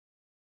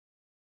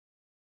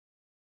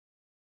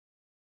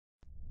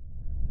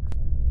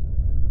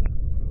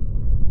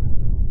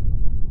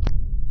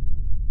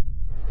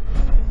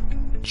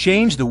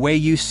Change the way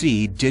you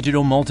see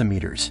digital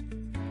multimeters.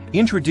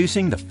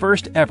 Introducing the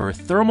first ever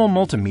thermal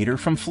multimeter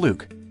from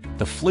Fluke,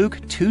 the Fluke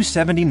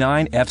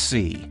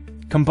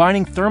 279FC.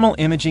 Combining thermal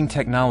imaging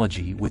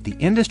technology with the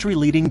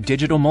industry-leading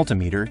digital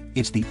multimeter,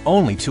 it's the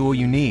only tool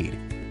you need.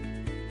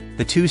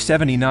 The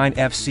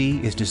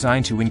 279FC is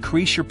designed to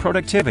increase your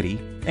productivity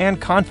and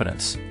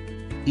confidence.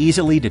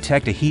 Easily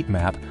detect a heat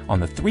map on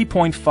the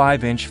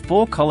 3.5-inch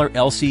full-color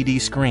LCD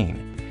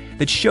screen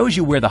that shows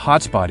you where the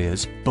hotspot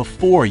is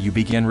before you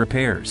begin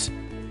repairs.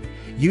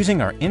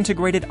 Using our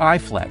integrated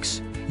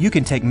iFlex, you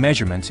can take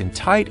measurements in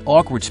tight,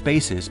 awkward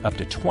spaces up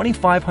to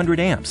 2,500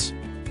 amps.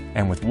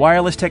 And with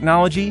wireless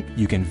technology,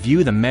 you can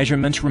view the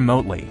measurements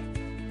remotely.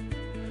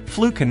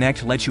 Fluke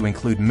Connect lets you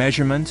include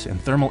measurements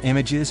and thermal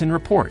images and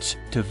reports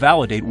to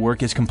validate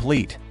work is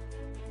complete.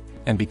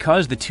 And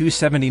because the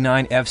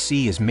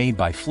 279FC is made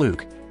by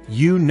Fluke,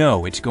 you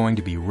know it's going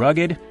to be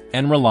rugged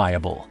and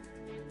reliable.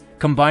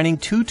 Combining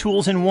two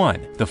tools in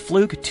one, the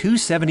Fluke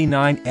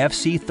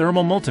 279FC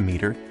thermal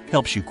multimeter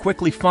helps you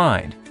quickly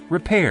find,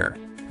 repair,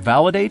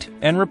 validate,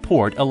 and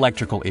report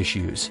electrical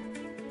issues.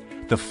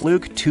 The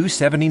Fluke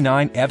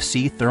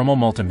 279FC thermal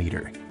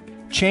multimeter.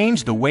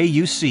 Change the way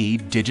you see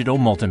digital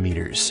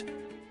multimeters.